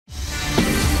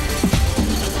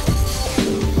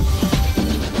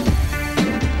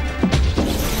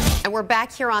we're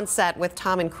back here on set with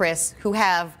Tom and Chris, who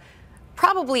have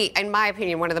probably, in my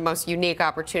opinion, one of the most unique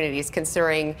opportunities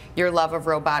considering your love of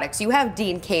robotics. You have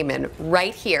Dean Kamen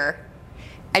right here,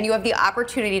 and you have the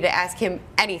opportunity to ask him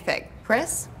anything.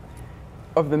 Chris?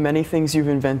 Of the many things you've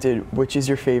invented, which is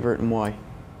your favorite and why?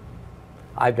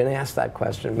 I've been asked that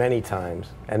question many times,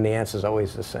 and the answer is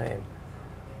always the same.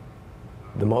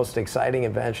 The most exciting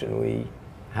invention we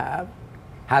have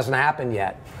hasn't happened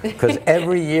yet, because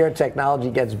every year technology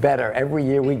gets better, every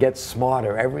year we get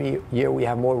smarter, every year we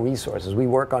have more resources. We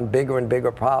work on bigger and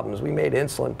bigger problems. We made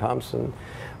insulin pumps, and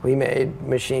we made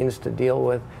machines to deal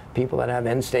with people that have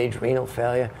end-stage renal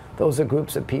failure. Those are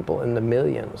groups of people in the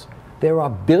millions. There are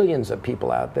billions of people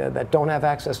out there that don't have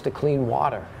access to clean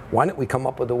water. Why don't we come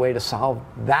up with a way to solve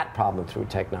that problem through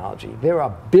technology? There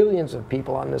are billions of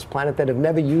people on this planet that have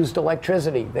never used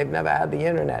electricity. They've never had the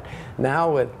internet.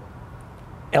 Now with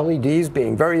LEDs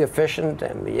being very efficient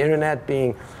and the internet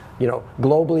being,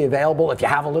 globally available, if you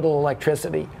have a little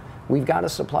electricity, we've got to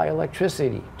supply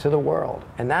electricity to the world,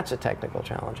 and that's a technical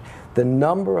challenge. The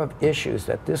number of issues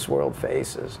that this world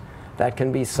faces that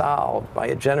can be solved by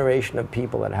a generation of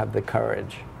people that have the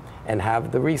courage and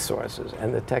have the resources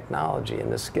and the technology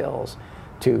and the skills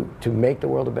to make the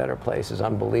world a better place is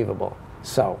unbelievable.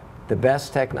 So the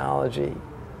best technology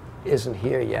isn't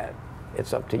here yet.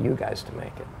 It's up to you guys to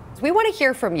make it. We want to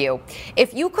hear from you.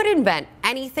 If you could invent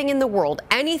anything in the world,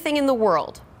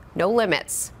 no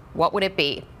limits, what would it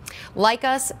be? Like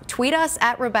us, tweet us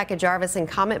at Rebecca Jarvis and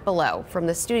comment below. From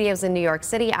the studios in New York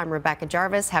City, I'm Rebecca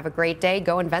Jarvis. Have a great day.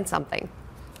 Go invent something.